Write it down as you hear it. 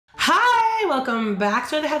welcome back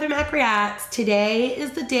to the Heather Mac Reacts. Today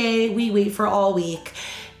is the day we wait for all week.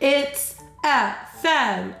 It's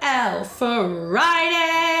FML Friday.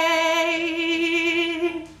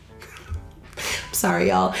 Sorry,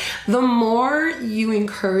 y'all. The more you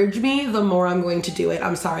encourage me, the more I'm going to do it.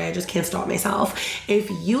 I'm sorry, I just can't stop myself.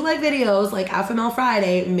 If you like videos like FML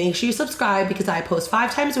Friday, make sure you subscribe because I post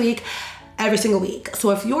 5 times a week, every single week. So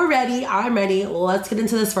if you're ready, I'm ready. Let's get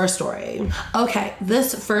into this first story. Okay,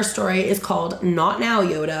 this first story is called Not Now,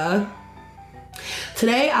 Yoda.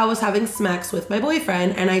 Today I was having sex with my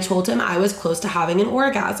boyfriend and I told him I was close to having an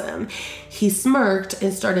orgasm. He smirked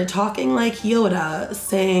and started talking like Yoda,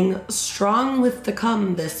 saying, "Strong with the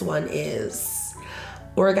cum this one is."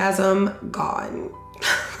 Orgasm gone.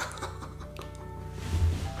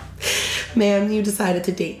 Man, you decided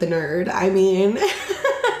to date the nerd. I mean,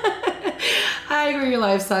 I agree your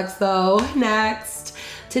life sucks though. Next.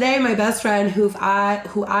 Today, my best friend, who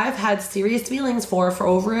I've had serious feelings for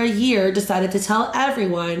over a year, decided to tell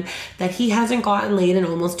everyone that he hasn't gotten laid in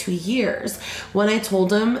almost 2 years. When I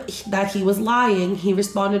told him that he was lying, he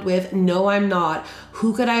responded with, "No, I'm not.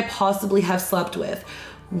 Who could I possibly have slept with?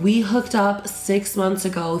 We hooked up 6 months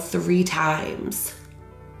ago 3 times.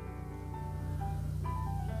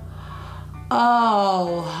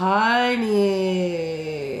 Oh, honey.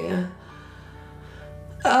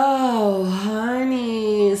 Oh,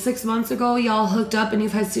 honey. 6 months ago, y'all hooked up and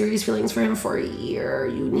you've had serious feelings for him for a year.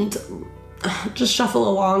 You need to just shuffle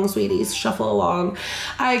along, sweeties. Shuffle along.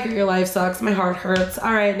 I agree your life sucks. My heart hurts.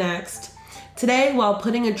 All right, next. Today, while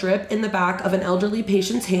putting a drip in the back of an elderly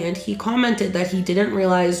patient's hand, he commented that he didn't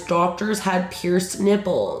realize doctors had pierced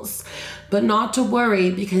nipples. But not to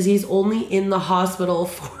worry because he's only in the hospital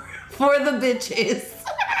for the bitches.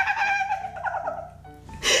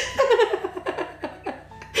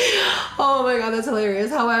 Oh my god, that's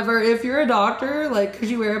hilarious. However, if you're a doctor, like, could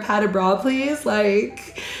you wear a padded bra, please?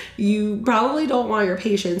 Like, you probably don't want your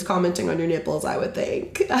patients commenting on your nipples, I would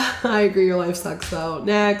think. I agree your life sucks though.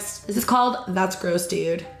 Next. This is called That's Gross,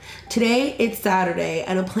 Dude. Today, it's Saturday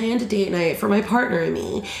and a planned date night for my partner and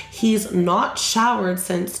me. He's not showered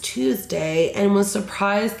since Tuesday and was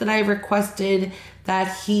surprised that I requested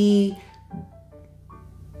that he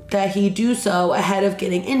do so ahead of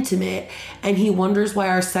getting intimate, and he wonders why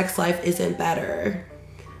our sex life isn't better.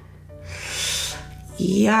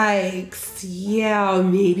 Yikes. Yeah,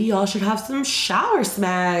 maybe y'all should have some shower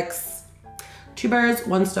smacks. 2 birds,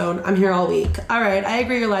 1 stone. I'm here all week. All right, I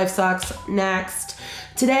agree your life sucks. Next.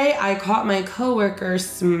 Today, I caught my coworker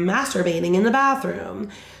masturbating in the bathroom.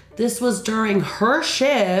 This was during her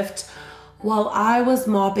shift while I was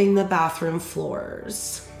mopping the bathroom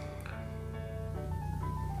floors.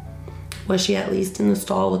 Was she at least in the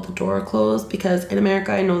stall with the door closed? Because in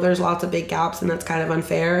America, I know there's lots of big gaps and that's kind of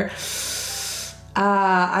unfair.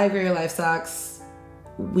 I agree your life sucks.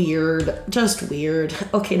 Weird, just weird.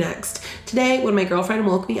 Okay, next. Today, when my girlfriend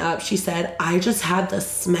woke me up, she said, "I just had the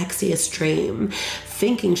smexiest dream."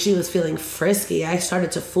 Thinking she was feeling frisky, I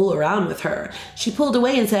started to fool around with her. She pulled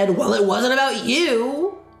away and said, "Well, it wasn't about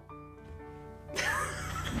you."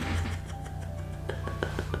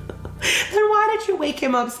 Then why did you wake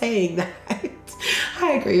him up saying that?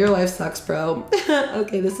 I agree, your life sucks, bro.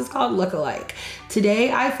 Okay, this is called Lookalike.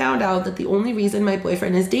 Today, I found out that the only reason my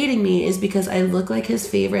boyfriend is dating me is because I look like his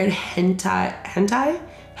favorite hentai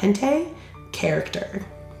character.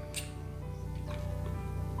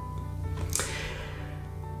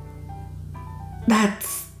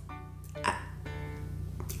 That's...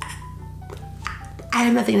 I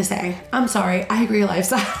have nothing to say. I'm sorry, I agree, your life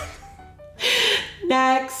sucks.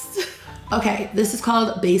 Next. Okay, this is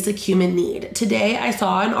called Basic Human Need. Today, I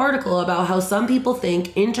saw an article about how some people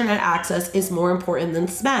think internet access is more important than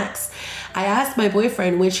sex. I asked my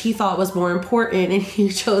boyfriend which he thought was more important, and he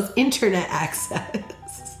chose internet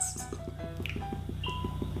access.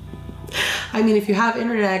 I mean, if you have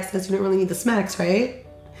internet access, you don't really need the smacks, right?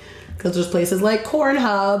 Because there's places like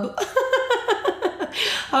Pornhub.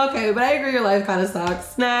 Okay, but I agree your life kind of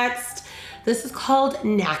sucks. Next. This is called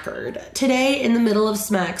Knackered. Today, in the middle of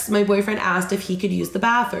smacks, my boyfriend asked if he could use the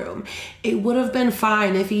bathroom. It would have been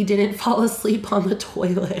fine if he didn't fall asleep on the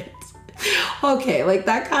toilet. Okay, like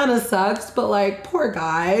that kind of sucks, but like, poor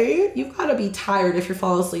guy. You've got to be tired if you're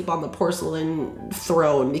falling asleep on the porcelain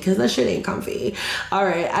throne because that shit ain't comfy. All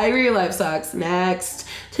right, I agree your life sucks. Next.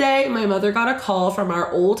 Today, my mother got a call from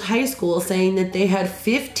our old high school saying that they had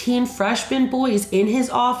 15 freshman boys in his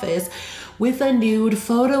office with a nude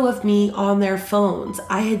photo of me on their phones.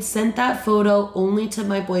 I had sent that photo only to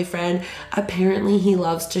my boyfriend. Apparently he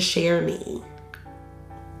loves to share me.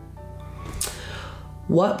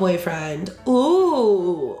 What boyfriend?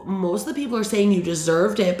 Ooh, most of the people are saying you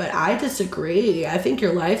deserved it, but I disagree. I think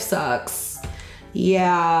your life sucks.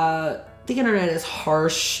 Yeah, the internet is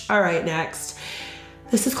harsh. All right, next.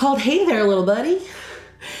 This is called Hey There, Little Buddy.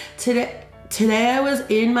 Today I was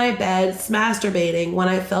in my bed masturbating when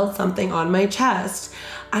I felt something on my chest.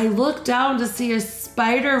 I looked down to see a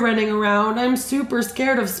spider running around. I'm super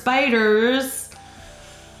scared of spiders.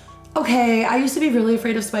 Okay, I used to be really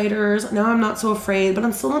afraid of spiders. Now I'm not so afraid, but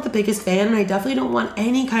I'm still not the biggest fan, and I definitely don't want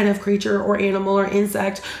any kind of creature or animal or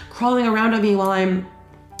insect crawling around on me while I'm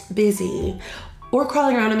busy. Or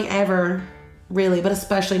crawling around on me ever, really, but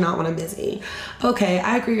especially not when I'm busy. Okay,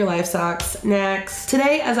 I agree your life sucks. Next.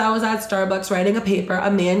 Today, as I was at Starbucks writing a paper, a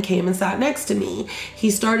man came and sat next to me.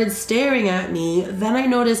 He started staring at me. Then I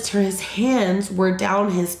noticed his hands were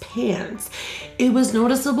down his pants. It was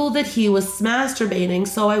noticeable that he was masturbating,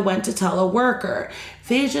 so I went to tell a worker.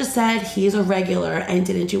 They just said he's a regular and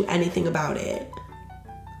didn't do anything about it.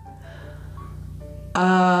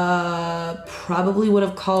 Probably would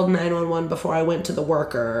have called 911 before I went to the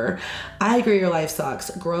worker. I agree your life sucks.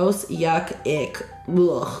 Gross, yuck, ick,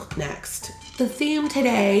 ugh. Next. The theme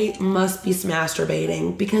today must be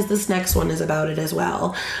masturbating because this next one is about it as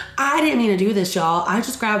well. I didn't mean to do this, y'all. I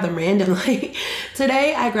just grabbed them randomly.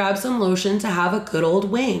 Today, I grabbed some lotion to have a good old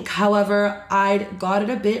wink. However, I'd got it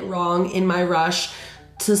a bit wrong in my rush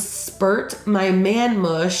to spurt my man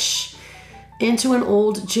mush into an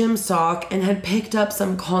old gym sock and had picked up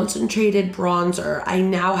some concentrated bronzer. I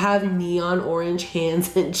now have neon orange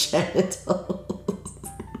hands and genitals.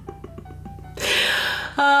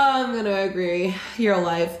 I'm gonna agree. You're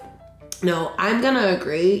alive. No, I'm gonna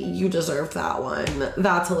agree. You deserve that one.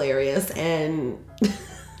 That's hilarious and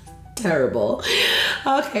terrible.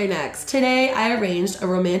 Okay, next. Today, I arranged a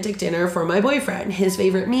romantic dinner for my boyfriend. His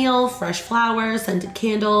favorite meal, fresh flowers, scented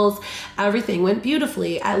candles. Everything went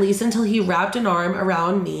beautifully, at least until he wrapped an arm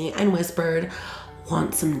around me and whispered,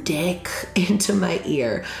 "Want some dick?" into my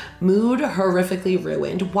ear. Mood horrifically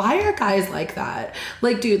ruined. Why are guys like that?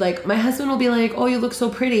 Like, dude, like, my husband will be like, "Oh, you look so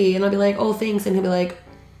pretty." And I'll be like, "Oh, thanks." And he'll be like,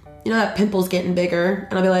 "You know, that pimple's getting bigger."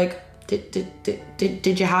 And I'll be like,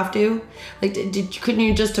 Did you have to? Like, couldn't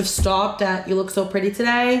you just have stopped at, "You look so pretty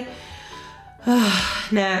today"?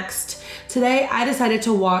 Next. Today, I decided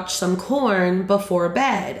to watch some Korn before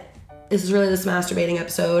bed. This is really this masturbating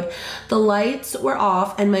episode. The lights were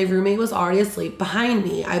off and my roommate was already asleep behind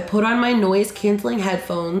me. I put on my noise canceling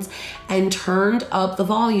headphones and turned up the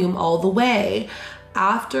volume all the way.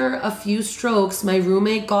 After a few strokes, my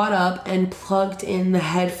roommate got up and plugged in the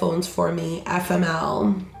headphones for me,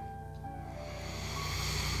 FML.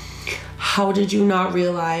 How did you not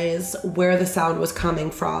realize where the sound was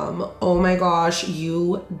coming from? Oh my gosh,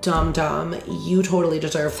 you dumb. You totally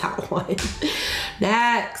deserve that one.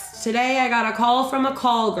 Next. Today I got a call from a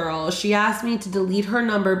call girl. She asked me to delete her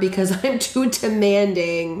number because I'm too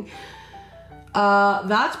demanding.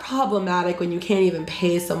 That's problematic when you can't even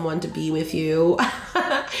pay someone to be with you.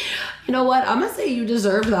 You know what? I'm gonna say you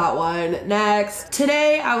deserve that one. Next.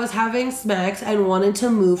 Today I was having sex and wanted to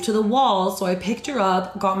move to the wall, so I picked her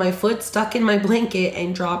up, got my foot stuck in my blanket,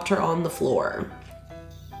 and dropped her on the floor.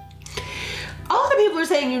 A lot of people are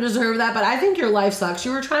saying you deserve that, but I think your life sucks.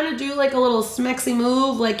 You were trying to do like a little smexy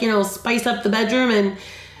move, like, you know, spice up the bedroom, and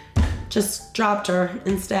just dropped her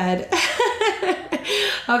instead.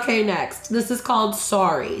 Okay, next. This is called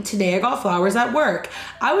Sorry. Today I got flowers at work.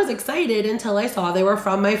 I was excited until I saw they were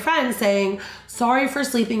from my friend saying, "Sorry for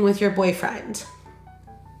sleeping with your boyfriend."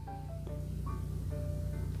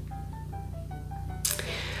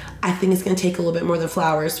 I think it's gonna take a little bit more than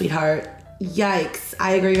flowers, sweetheart. Yikes.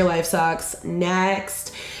 I agree your life sucks.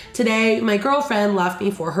 Next. Today, my girlfriend left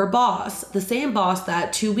me for her boss, the same boss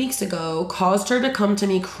that 2 weeks ago caused her to come to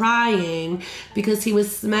me crying because he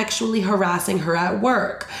was sexually harassing her at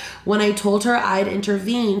work. When I told her I'd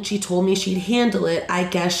intervene, she told me she'd handle it. I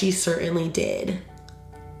guess she certainly did.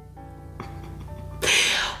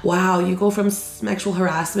 Wow, you go from sexual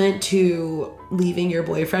harassment to leaving your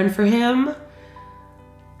boyfriend for him?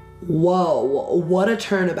 Whoa, what a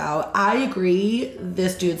turnabout. I agree,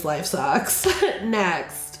 this dude's life sucks.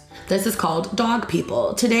 Next. This is called Dog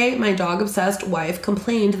People. Today, my dog-obsessed wife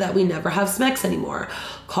complained that we never have sex anymore.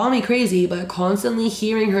 Call me crazy, but constantly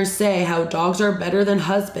hearing her say how dogs are better than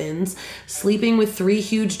husbands, sleeping with 3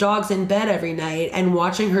 huge dogs in bed every night, and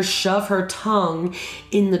watching her shove her tongue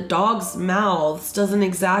in the dogs' mouths doesn't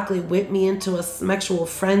exactly whip me into a sexual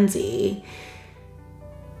frenzy.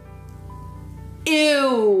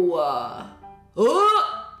 Ew.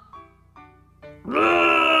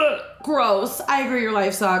 Gross. I agree your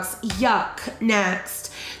life sucks. Yuck.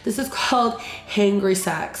 Next. This is called Hangry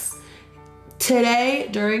Sex. Today,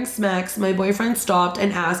 during Smacks, my boyfriend stopped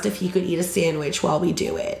and asked if he could eat a sandwich while we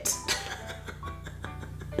do it.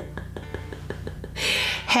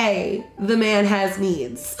 Hey, the man has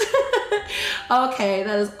needs. Okay,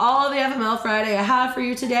 that is all of the FML Friday I have for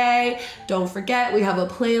you today. Don't forget, we have a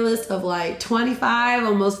playlist of like 25,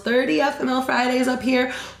 almost 30 FML Fridays up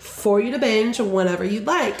here for you to binge whenever you'd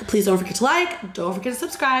like. Please don't forget to like, don't forget to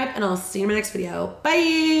subscribe, and I'll see you in my next video.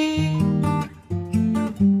 Bye!